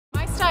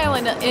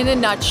style in a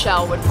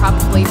nutshell would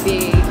probably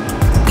be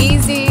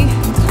easy,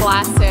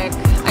 classic.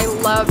 I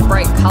love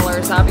bright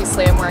colors.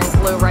 Obviously, I'm wearing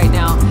blue right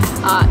now.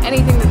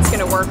 Anything that's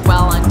going to work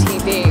well on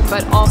TV,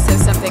 but also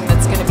something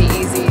that's going to be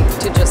easy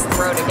to just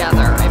throw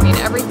together. I mean,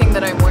 everything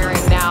that I'm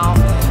wearing now,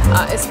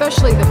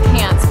 especially the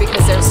pants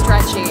because they're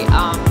stretchy,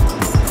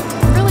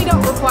 really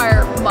don't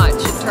require much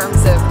in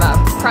terms of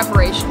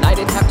preparation. I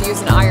didn't have to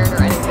use an iron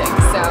or anything.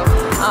 So,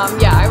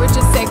 yeah, I would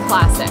just say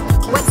classic.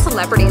 What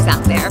celebrities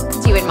out there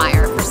do you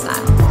admire for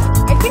style?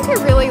 I think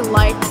I really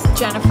like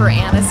Jennifer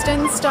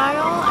Aniston's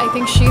style. I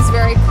think she's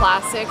very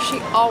classic. She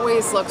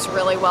always looks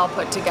really well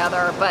put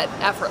together, but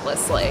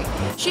effortlessly.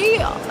 She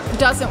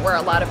doesn't wear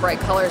a lot of bright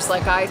colors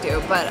like I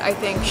do, but I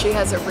think she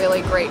has a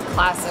really great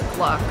classic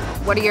look.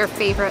 What are your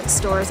favorite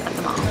stores at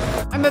the mall?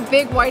 I'm a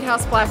big White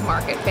House Black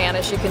Market fan,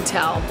 as you can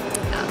tell.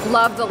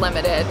 Love the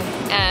Limited,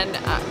 and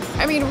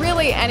I mean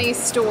really any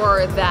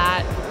store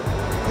that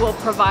will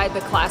provide the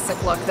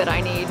classic look that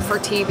I need for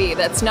TV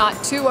that's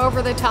not too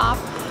over the top,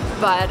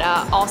 but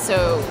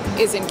also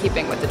is in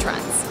keeping with the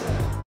trends.